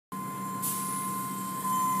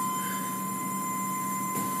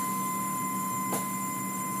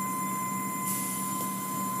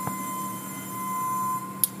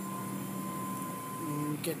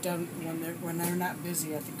get done when they're not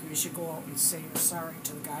busy. I think we should go out and say you're sorry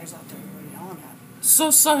to the guys out there you're yelling at. So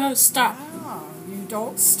sorry, stop. No, you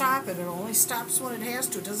don't stop it. It only stops when it has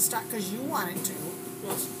to. It doesn't stop because you want it to.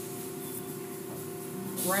 Yes.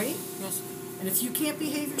 Right? Yes. And if you can't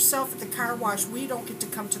behave yourself at the car wash, we don't get to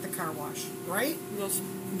come to the car wash. Right? Yes.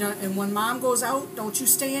 And when Mom goes out, don't you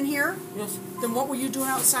stay in here? Yes. Then what were you doing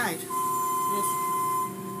outside? Yes.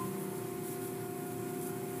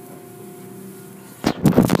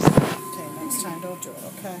 Okay, next time don't do it,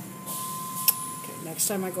 okay? Okay, next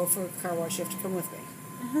time I go for a car wash, you have to come with me.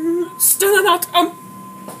 Still not Okay,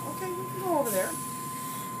 you can go over there.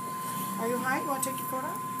 Are you hot? You want to take your coat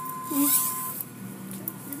off? Okay,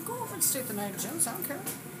 you can go over and stay at the night of Jim's. I don't care.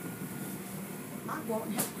 Mom, go out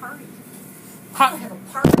and have a party. Hot. Have a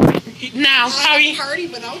party. Now, hurry. Party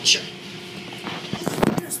without you.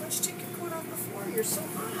 Yes, why don't you take your coat off before? You're so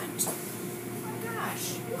hot. Oh my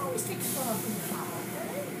gosh, you always take your coat off when you're hot,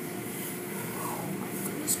 okay? Oh my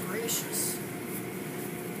goodness gracious.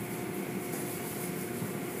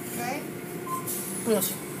 Okay?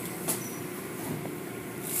 Yes.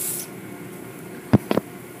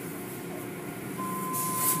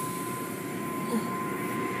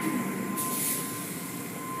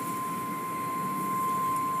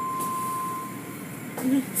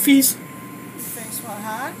 Fees. Your face what,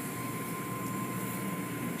 hot?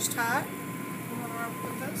 Just hot? You want to rub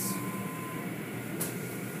with this?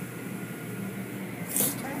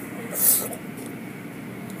 Okay.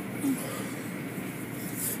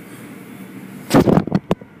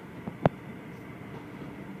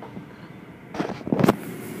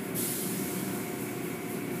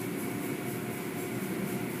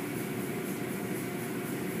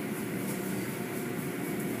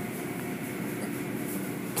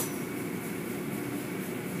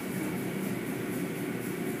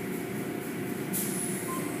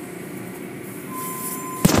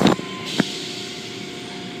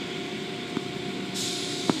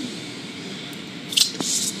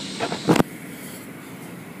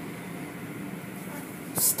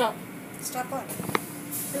 Stop. Stop what?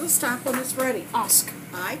 It'll stop when it's ready. Ask.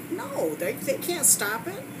 No, they can't stop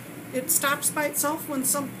it. It stops by itself when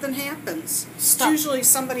something happens. Stop. It's usually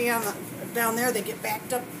somebody down there, they get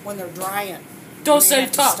backed up when they're drying. Don't say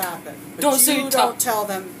stop. top. Stop it. But Don't you say don't top. tell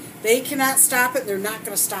them they cannot stop it. They're not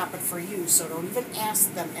going to stop it for you. So don't even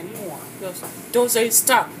ask them anymore. Yes. Don't say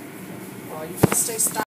stop. Well, you can stay stop.